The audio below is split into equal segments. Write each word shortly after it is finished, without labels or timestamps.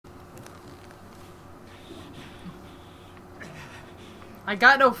I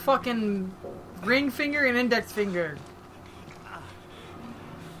got no fucking ring finger and index finger.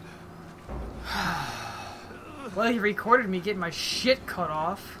 Well, he recorded me getting my shit cut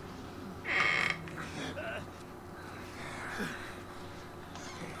off.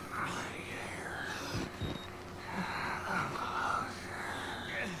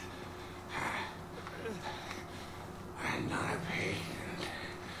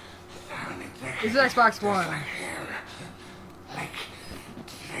 This is Xbox One. Like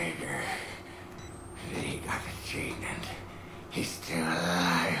Traeger. He got the gene and he's still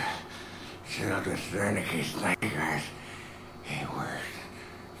alive. Filled with Wernicke's nightmares. He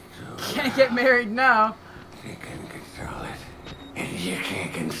worked. Can't get married now. You can control it. And you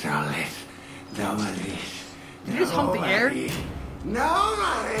can't control it. Nobody's. Did you just hump the air?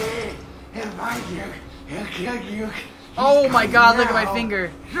 Nobody! He'll find you. He'll kill you. Oh my god, look at my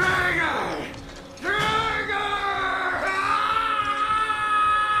finger. Traeger! Traeger!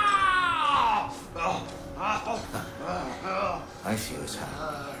 I see what's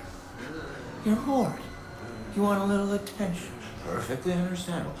happening. You're bored. You want a little attention. Perfectly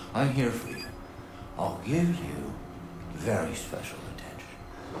understandable. I'm here for you. I'll give you very special attention.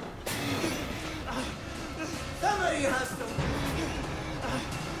 Somebody has to...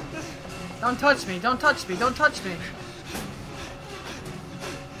 Don't touch me, don't touch me, don't touch me.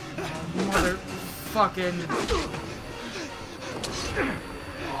 Motherfucking...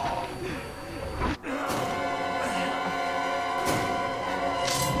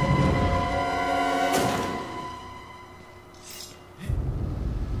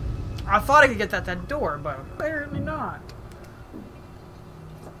 I thought I could get that door, but apparently not.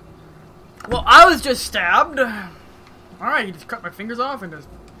 Well, I was just stabbed. Alright, you just cut my fingers off and just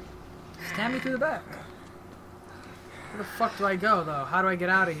stab me through the back. Where the fuck do I go, though? How do I get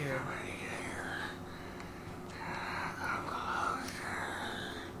out of here?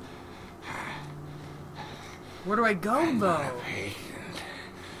 Where do I go, though?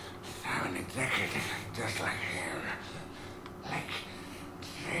 I'm an executive just like him. Like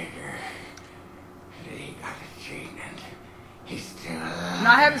Traeger. He got the gene and he's still alive. No,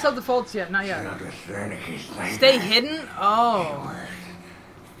 I haven't subbed the faults yet, not yet. Stay hidden? Oh.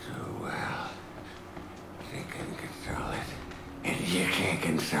 Too well. They can control it. And you can't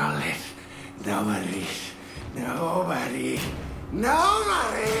control it. Nobody.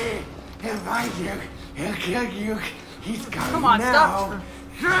 He'll find you. He'll kill you. He's coming. Come on, now. stop.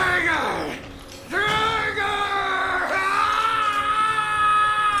 Traeger! Traeger!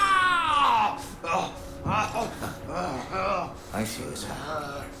 I see what's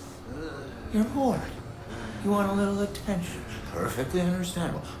happening. You're bored. You want a little attention. Perfectly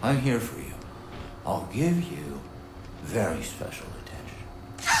understandable. I'm here for you. I'll give you very special attention.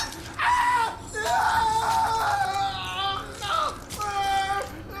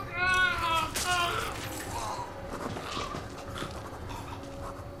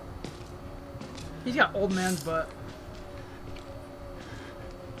 He's got old man's butt.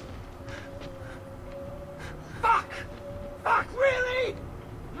 Fuck! Fuck, really?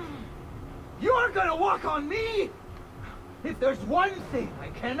 You aren't gonna walk on me? If there's one thing I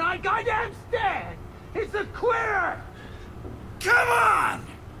cannot goddamn stand, it's a quitter! Come on!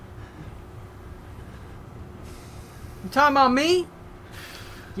 You talking about me?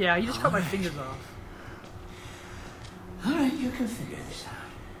 Yeah, you just cut my fingers off. Alright, you can figure this out.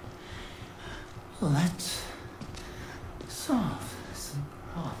 Let's solve some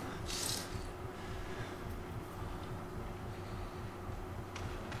problems.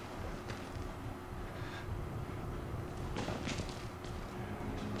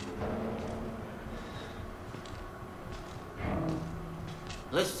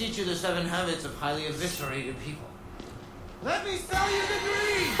 Let's teach you the 7 habits of highly eviscerated people. Let me sell you the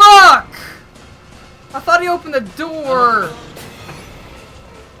dream! Fuck! I thought he opened the door.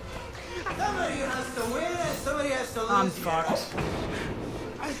 Somebody has to win and somebody has to lose. I'm fucked.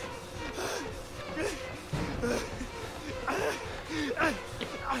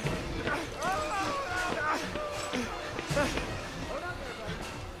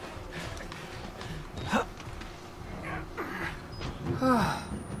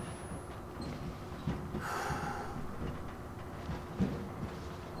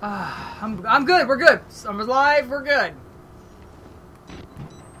 I'm good. We're good. I'm alive. We're good.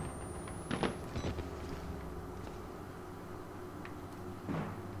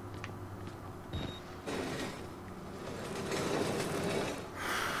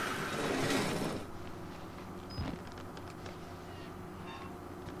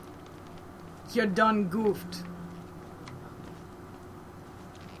 You done goofed.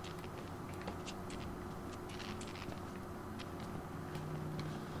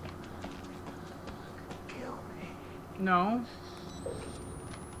 No.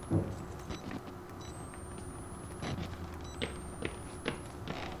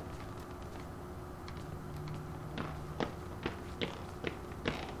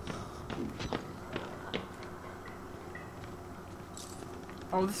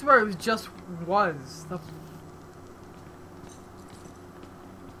 Oh, this is where it was just was.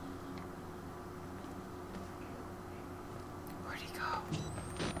 Where'd he go?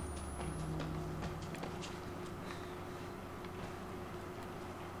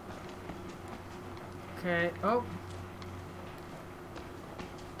 Okay. Oh.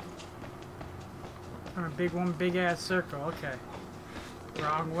 On a one big ass circle. Okay.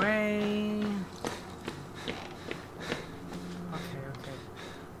 Wrong way.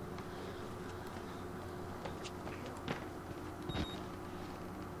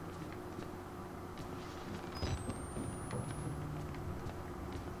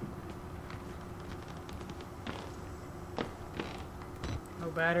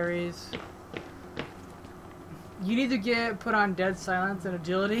 Batteries. You need to put on dead silence and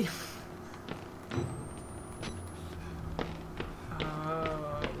agility.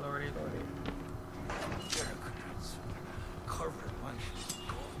 Oh, lordy, lordy. Covered munches,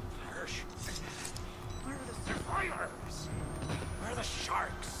 golden parachutes. Where are the survivors? Where are the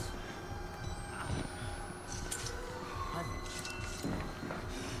sharks?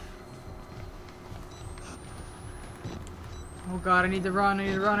 Oh god, I need to run, I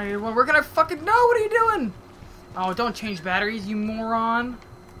need to run, I need to run. We're gonna fucking know! What are you doing? Oh, don't change batteries, you moron.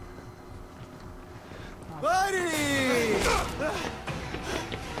 Buddy!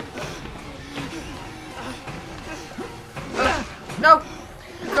 No!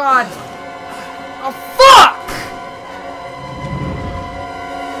 God! Oh, fuck!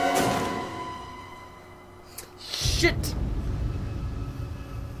 Shit!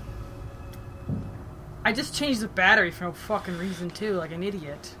 I just changed the battery for no fucking reason too, like an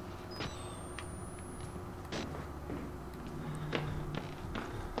idiot.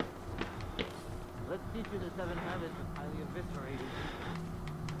 Let's teach you the 7 habits of highly eviscerated.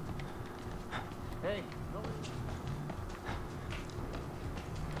 Hey, no.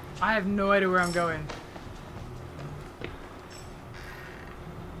 I have no idea where I'm going.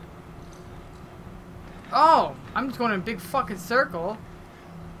 Oh! I'm just going in a big fucking circle.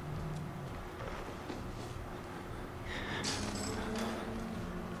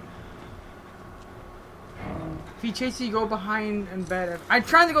 If he chases you, go behind and bed. I'm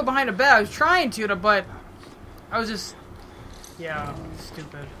trying to go behind a bed. I was trying to, but I was just, yeah,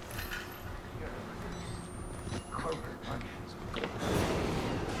 stupid.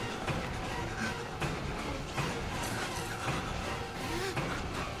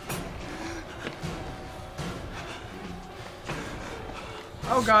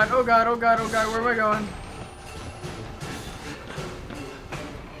 Oh god, oh god, oh god, oh god, where am I going?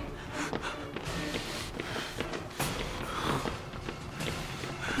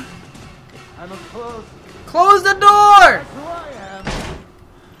 I'm a close. Close the door! That's who I am.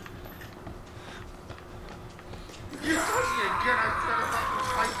 You get a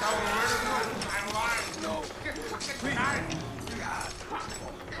fight down I'm lying. No, get fucking out.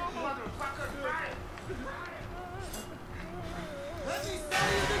 Let me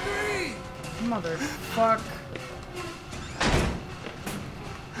study the degree! Motherfuck.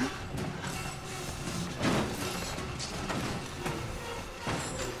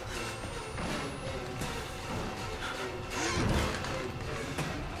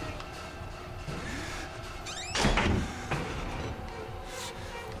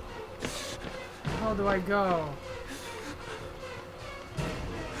 How do I go?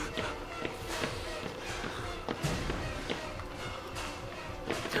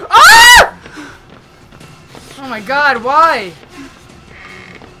 Ah! Oh my god, why?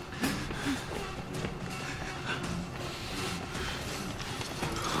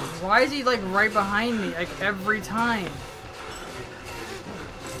 Why is he like right behind me like every time?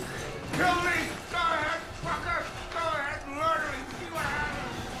 Kill me! Go ahead, fucker! Go ahead, murder me! See what happens!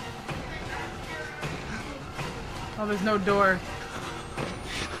 Oh, there's no door.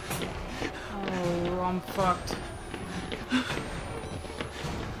 Oh, I'm fucked.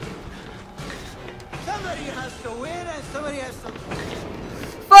 Somebody has to win and somebody has to...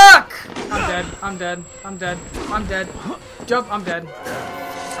 Fuck! I'm dead. I'm dead. I'm dead. I'm dead. Jump. I'm dead.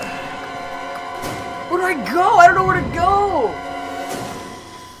 Where do I go? I don't know where to go!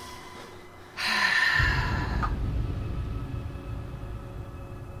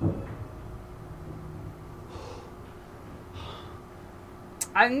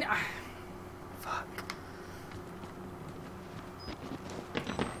 Fuck.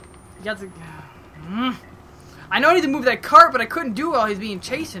 You got to... I know I need to move that cart, but I couldn't do it while he's being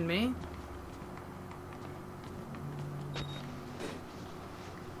chasing me.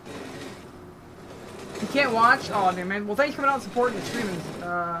 You can't watch? Oh, man. Well, thanks for coming out and supporting the streaming.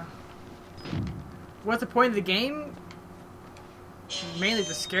 What's the point of the game? Mainly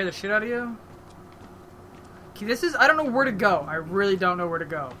to scare the shit out of you. Okay, this is... I don't know where to go. I really don't know where to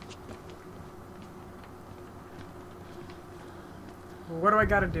go. What do I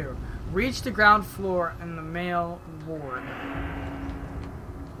gotta do? Reach the ground floor in the male ward.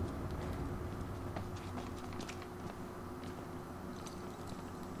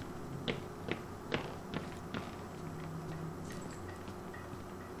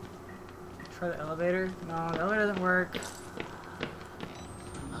 Try the elevator. No, the elevator doesn't work.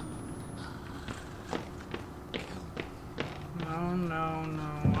 No.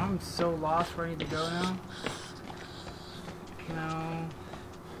 I'm so lost where I need to go now. No.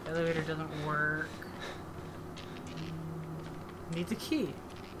 Elevator doesn't work. Needs a key.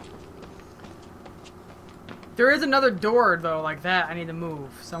 There is another door, though, like that. I need to move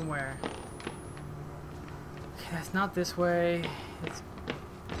somewhere. Okay, that's not this way. It's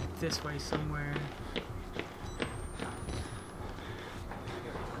this way somewhere.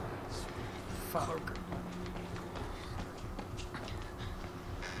 Fuck.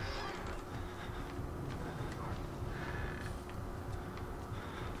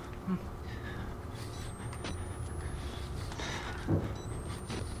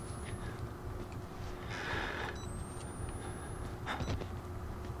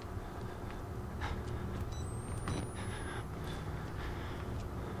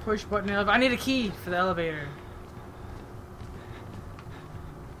 Push button. I need a key for the elevator.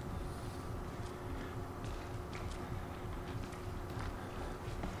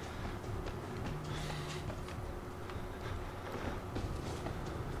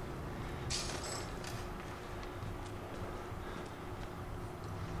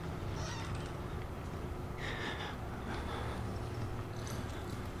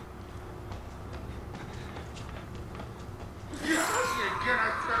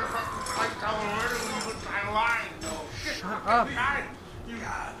 Shut up. You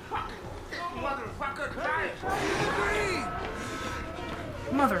fucking motherfucker.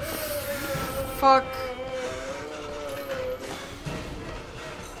 Motherfuck.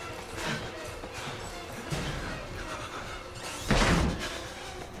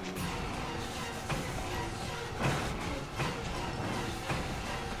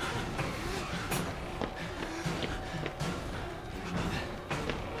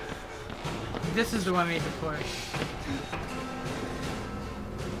 This is the one I need to push.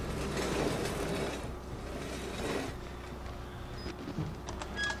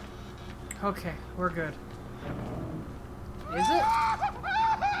 Okay, we're good. Is it?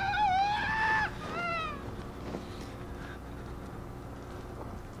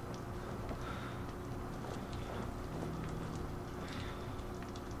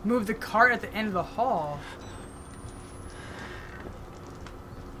 Move the cart at the end of the hall.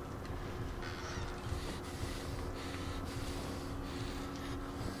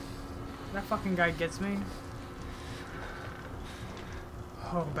 That fucking guy gets me.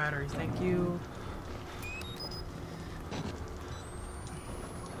 Oh, batteries, thank you.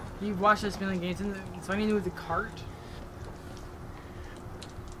 You've watched this million games, so I need to move the cart?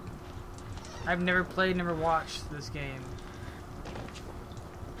 I've never played, never watched this game.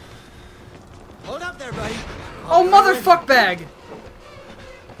 Hold up there, buddy. Oh, motherfuck bag!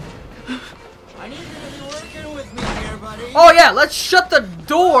 I need you to be working with me here, buddy. Oh yeah, let's shut the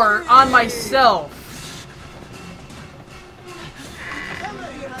door on myself.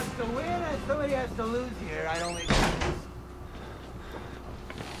 Somebody has to win and somebody has to lose here. I don't make sense.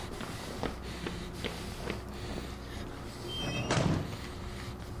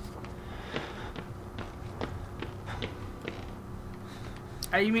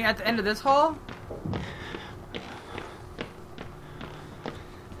 You mean at the end of this hall?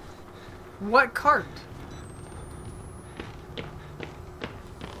 What cart?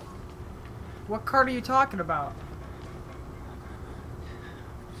 What cart are you talking about?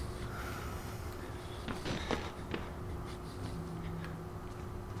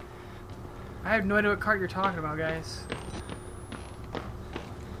 I have no idea what cart you're talking about, guys.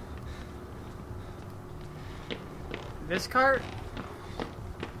 This cart?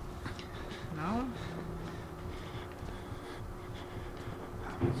 No?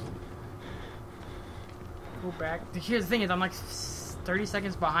 Go back. Here's the thing is, I'm like 30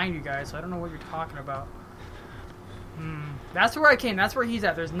 seconds behind you guys, so I don't know what you're talking about. That's where I came. That's where he's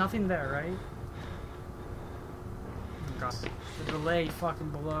at. There's nothing there, right? Oh, God. The delay fucking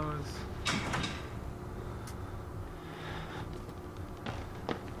blows.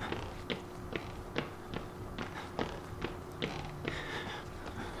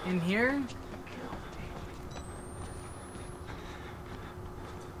 In here?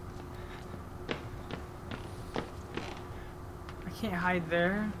 I can't hide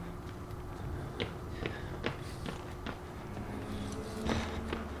there.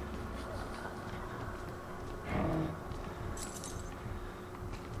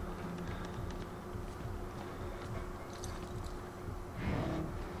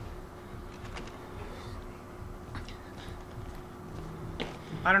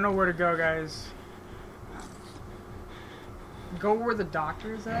 I don't know where to go, guys. Go where the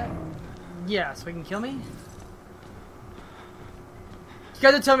doctor is at? Yeah, so he can kill me? You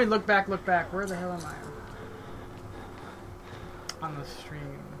guys are telling me look back, look back. Where the hell am I? On the stream.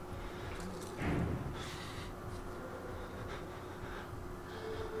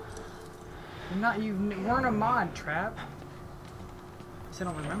 You weren't a mod, Trap. I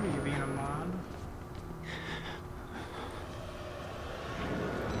don't remember you being a mod.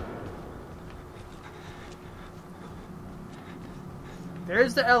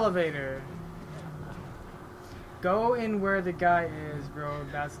 There's the elevator. Go in where the guy is, bro.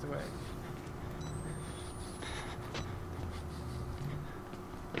 That's the way.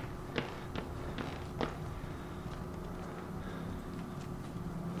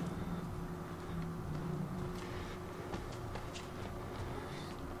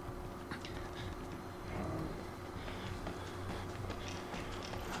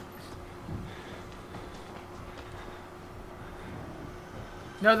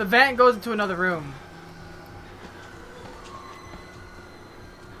 No, the vent goes into another room.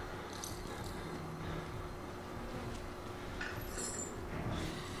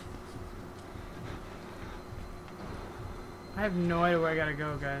 I have no idea where I gotta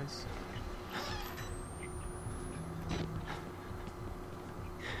go, guys.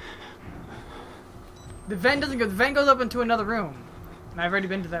 The vent doesn't go. The vent goes up into another room, and I've already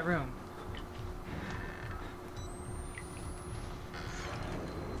been to that room.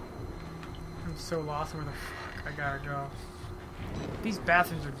 I'm so lost where the fuck I gotta go. These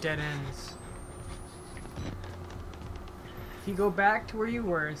bathrooms are dead ends. If you go back to where you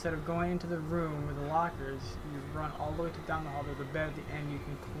were, instead of going into the room with the lockers, you run all the way down the hall. There's a bed at the end you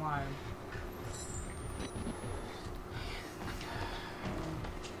can climb.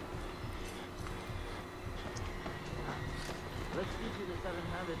 Let's teach you the 7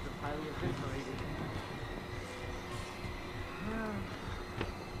 habits of highly efficient.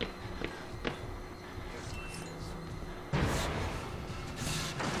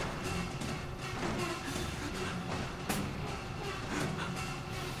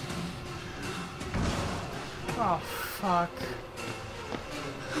 Oh, fuck.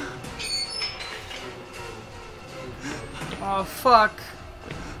 Oh, fuck.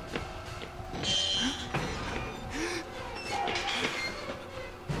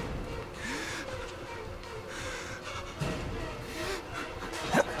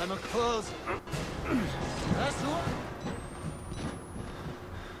 I'm a close. That's the one.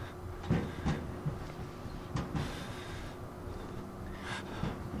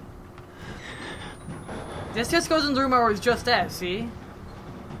 This just goes in the room I was just at, see?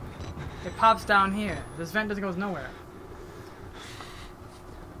 It pops down here. This vent doesn't go nowhere.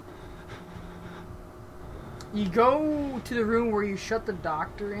 You go to the room where you shut the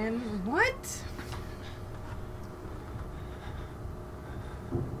doctor in. What?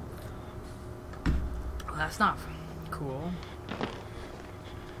 That's not cool.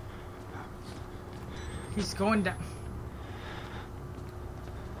 He's going down.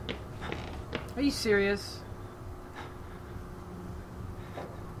 Are you serious?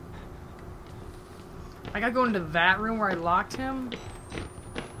 I gotta go into that room where I locked him?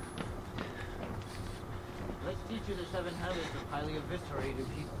 Let's teach you the 7 habits of highly eviscerated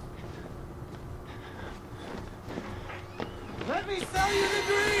people. Let me sell you the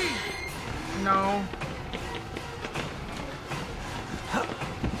dream! No. Oh,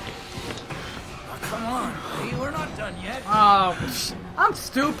 come on, buddy. We're not done yet. Oh, I'm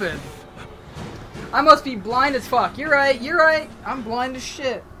stupid. I must be blind as fuck. You're right, you're right. I'm blind as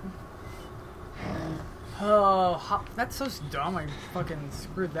shit. Oh, that's so dumb. I fucking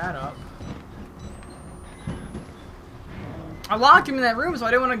screwed that up. I locked him in that room, so I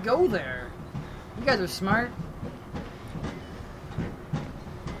didn't want to go there. You guys are smart.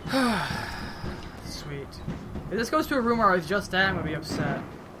 Sweet. If this goes to a room where I was just at, I'm gonna be upset.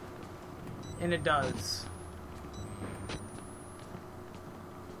 And it does.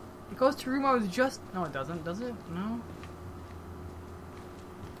 It goes to a room I was just... No, it doesn't. Does it? No?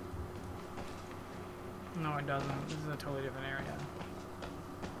 No, it doesn't. This is a totally different area.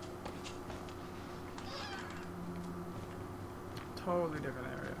 Totally different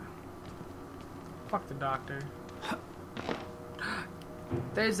area. Fuck the doctor.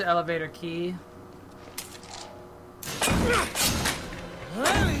 There's the elevator key.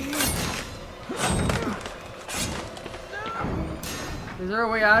 Is there a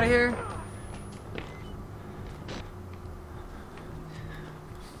way out of here?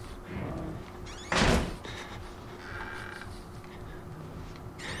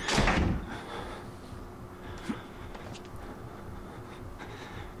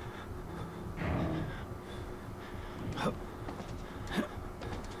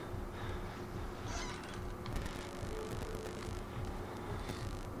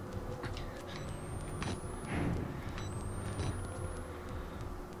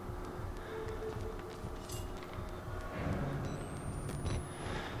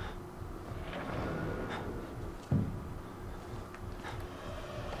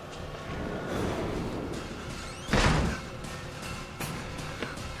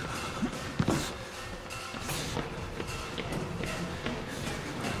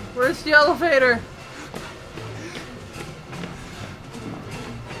 Where's the elevator?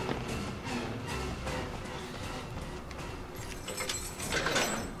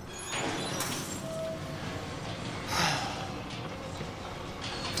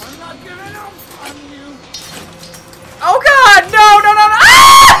 I'm not giving up on you. Oh God! No! No! No! No!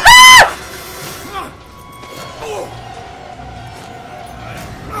 Ah!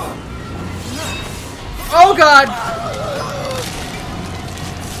 Oh God!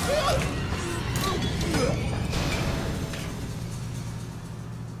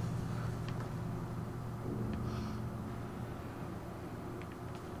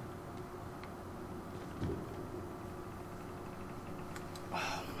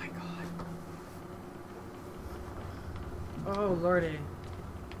 Oh, lordy.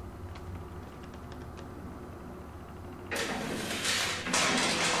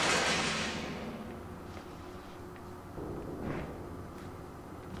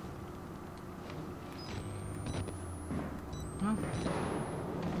 Well,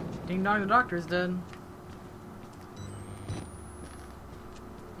 ding dong, the doctor's dead.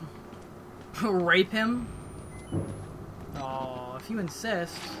 Rape him? Oh, if you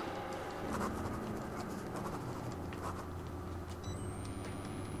insist.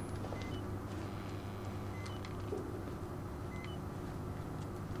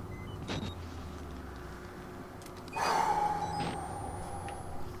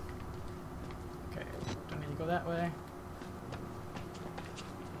 That way.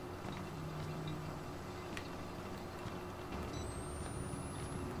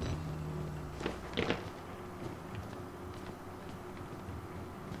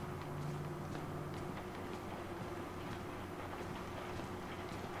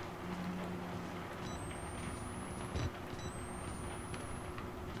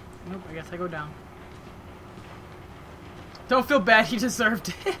 Nope, I guess I go down. Don't feel bad, he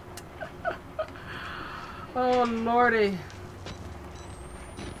deserved it. Oh, lordy.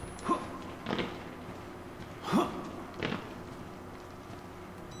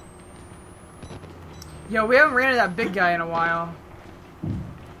 Yo, we haven't ran into that big guy in a while.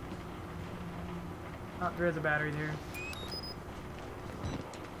 Oh, there is a battery here.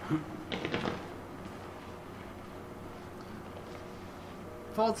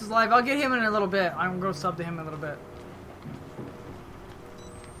 Fultz is live. I'll get him in a little bit. I'm gonna go sub to him in a little bit.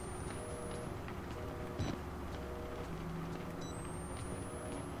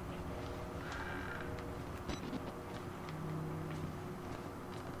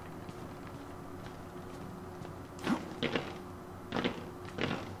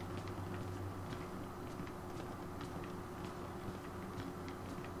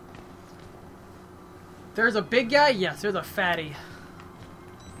 There's a big guy? Yes, there's a fatty.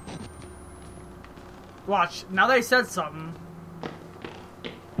 Watch, now that I said something.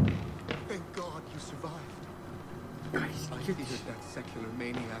 Thank God you survived. Guys, I figured that secular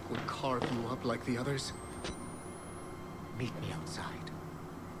maniac would carve you up like the others. Meet me outside.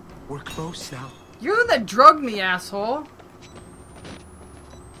 We're close now. You're the one that drugged me, asshole.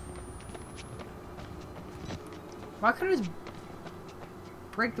 Why couldn't I just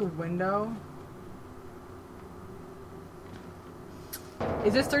break the window?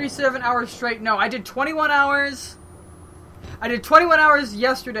 Is this 37 hours straight? No, I did 21 hours. I did 21 hours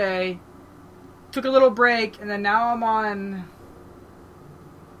yesterday. Took a little break, and then now I'm on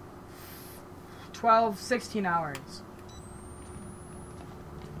 12, 16 hours.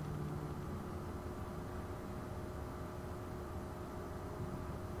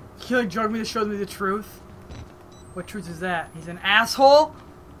 He like drugged me to show me the truth. What truth is that? He's an asshole?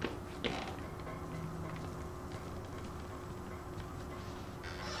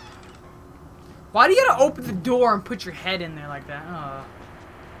 Why do you gotta open the door and put your head in there like that? Oh.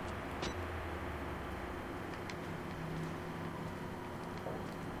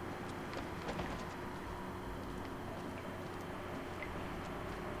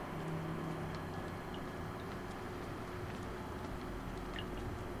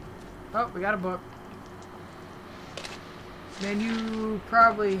 Oh, we got a book. Menu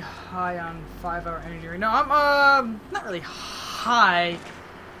probably high on 5-hour energy right now. I'm not really high.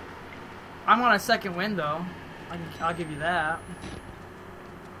 I'm on a second wind though. I'll give you that.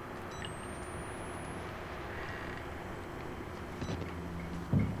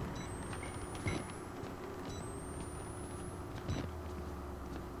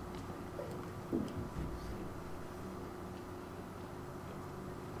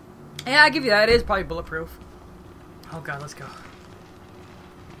 Yeah, I'll give you that. It is probably bulletproof. Oh god, let's go.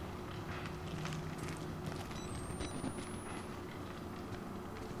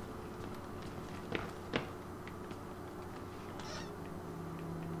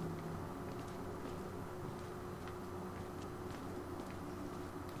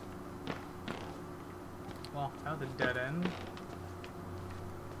 Well, that was a dead end.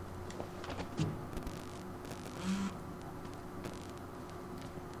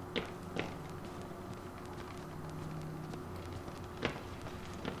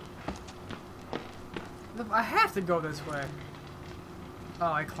 I have to go this way.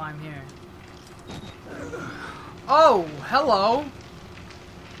 Oh, I climb here. Oh, hello.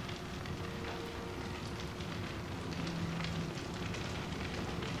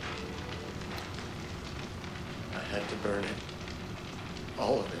 I had to burn it.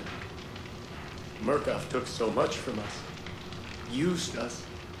 All of it. Murkoff took so much from us. Used us.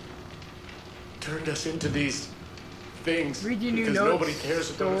 Turned us into these things. Read your new because notes, nobody cares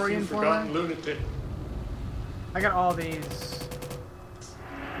about a story few and forgotten format. lunatic. I got all these.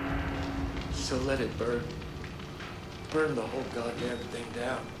 So let it burn. Burn the whole goddamn thing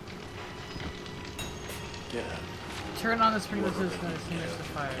down. Get out. Turn on the sprinkler system and extinguish the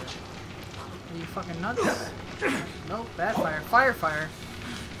fire. Are you fucking nuts? Nope, bad fire. Fire.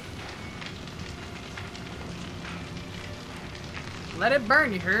 Let it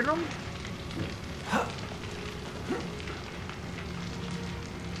burn, you heard him?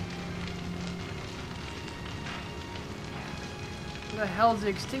 What the hell's the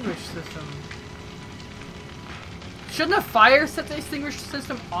extinguish system? Shouldn't a fire set the extinguish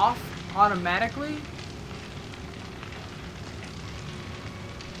system off automatically?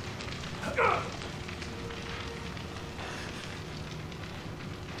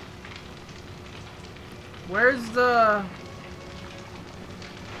 Where's the...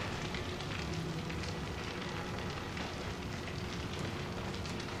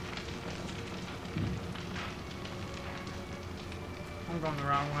 I'm going the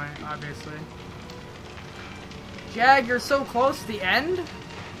wrong way, obviously. Jag, you're so close to the end? Did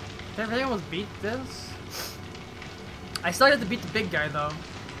I really almost beat this? I still have to beat the big guy, though.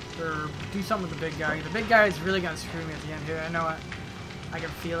 Or do something with the big guy. The big guy is really gonna screw me at the end here. I know it. I can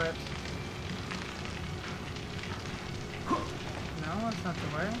feel it. No, that's not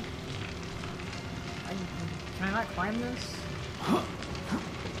the way. Can I not climb this?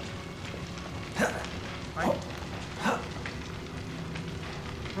 Right.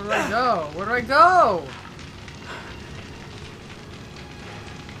 Where do I go? Where do I go?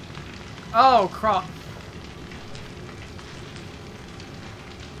 Oh, crap.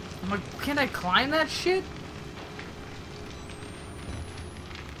 I'm like, can't I climb that shit?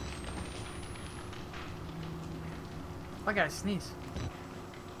 I gotta sneeze.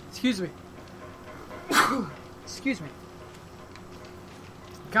 Excuse me. Excuse me.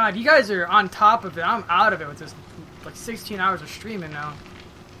 God, you guys are on top of it. I'm out of it with this, like, 16 hours of streaming now.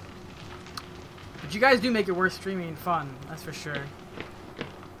 But you guys do make it worth streaming and fun, that's for sure.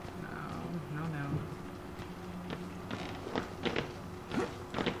 No.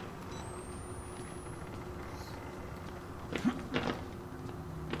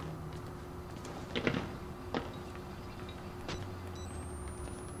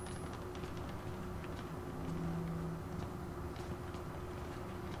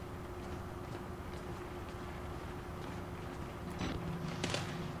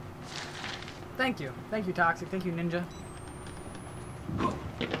 Thank you. Thank you, Toxic. Thank you, Ninja.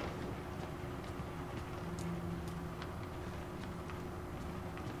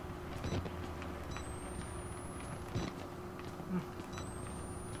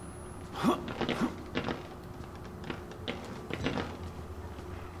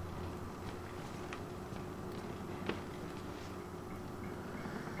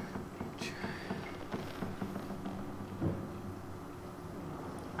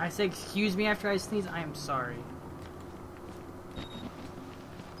 I say excuse me after I sneeze, I am sorry.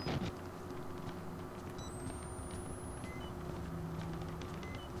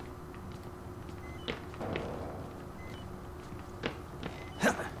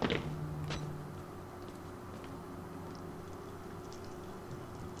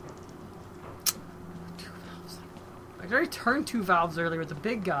 I already turned 2 valves earlier with the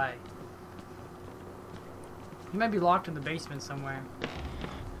big guy. He might be locked in the basement somewhere.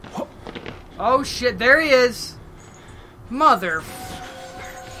 Oh shit, there he is! Mother...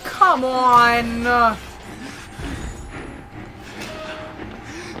 Come on!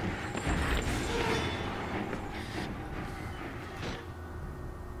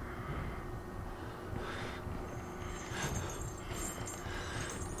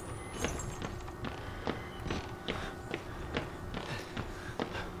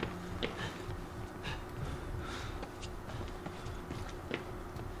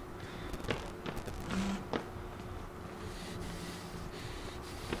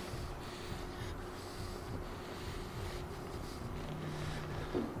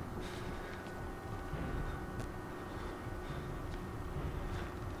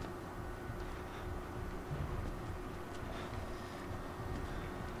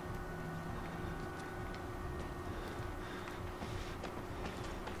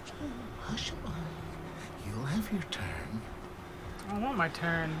 Hush on. You'll have your turn. I want my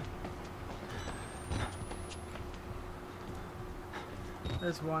turn.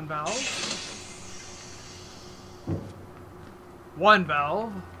 There's 1 valve. 1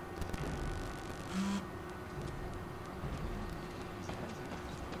 valve.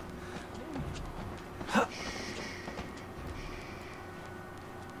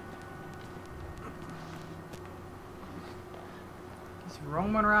 He's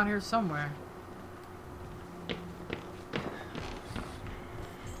roaming around here somewhere.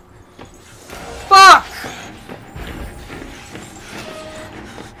 Fuck!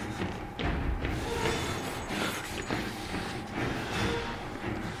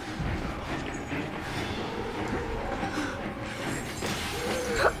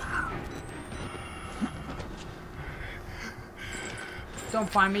 Don't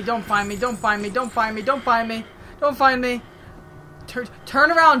find me, don't find me, don't find me, don't find me, don't find me, don't find me.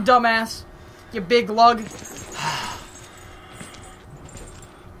 Turn around, dumbass. You big lug.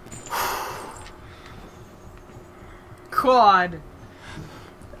 God.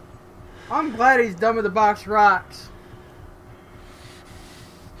 I'm glad he's done with the box rocks.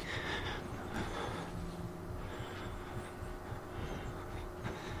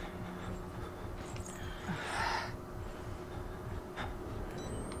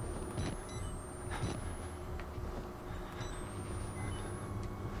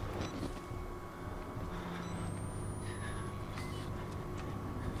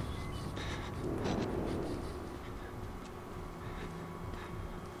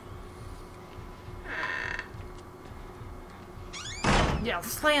 Yeah,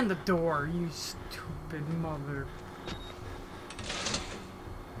 slam the door, you stupid mother.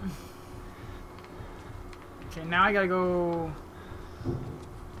 Okay, now I gotta go...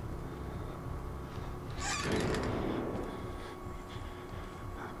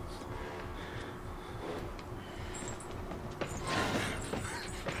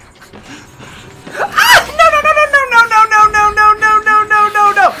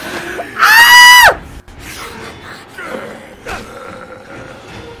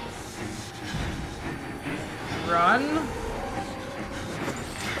 Run.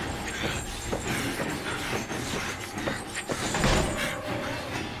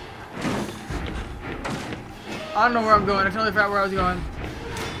 I don't know where I'm going. I totally forgot where I was going.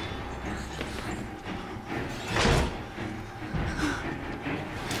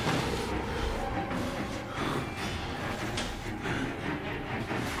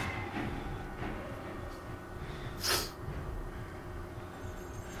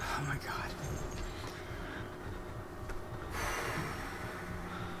 Oh my God.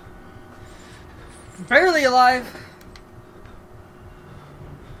 Barely alive.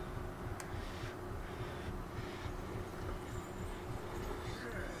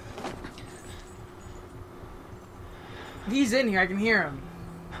 He's in here. I can hear him.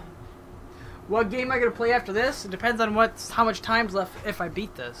 What game am I gonna play after this? It depends on how much time's left if I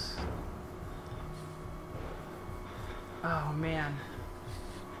beat this. Oh man.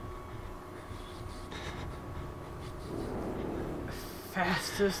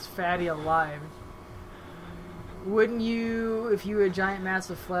 Fastest fatty alive. Wouldn't you, if you were a giant mass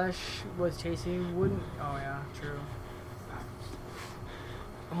of flesh was chasing you, wouldn't... Oh yeah, true.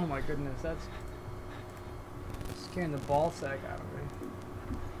 Oh my goodness, that's scaring the ball sack out of me.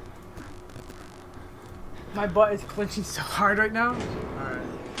 My butt is clenching so hard right now. Alright.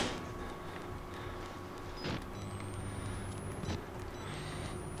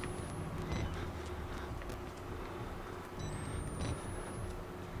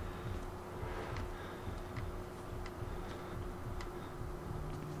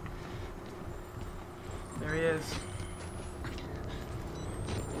 There he is.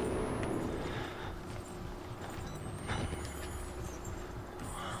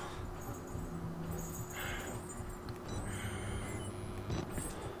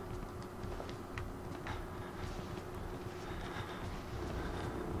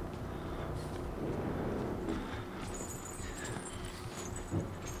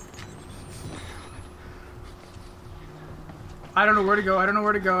 I don't know where to go. I don't know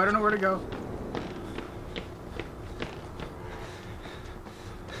where to go. I don't know where to go.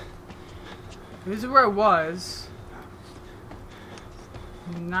 This is where I was.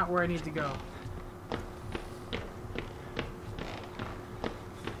 Not where I need to go.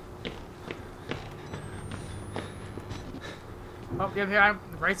 Oh, yeah, here I'm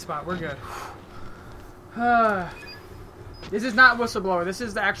in the right spot. We're good. This is not Whistleblower. This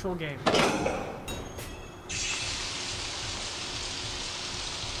is the actual game.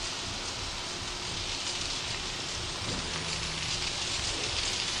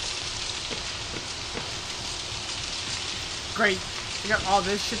 Great. We got all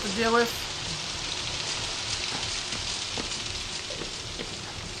this shit to deal with.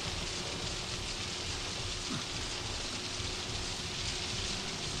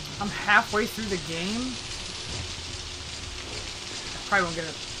 I'm halfway through the game. I probably won't get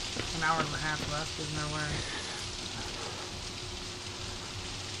an hour and a half left. There's no way.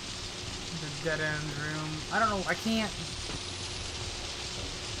 The dead end room. I don't know. I can't.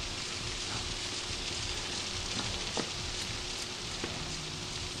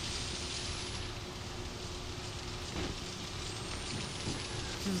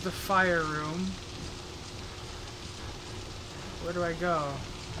 This is the fire room. Where do I go?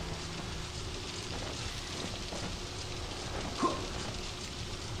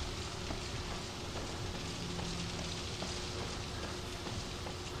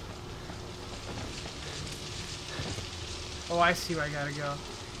 Oh, I see where I gotta go.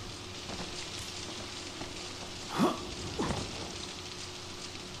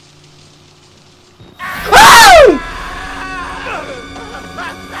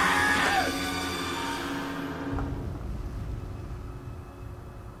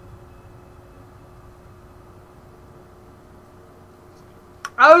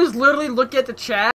 I was literally looking at the chat.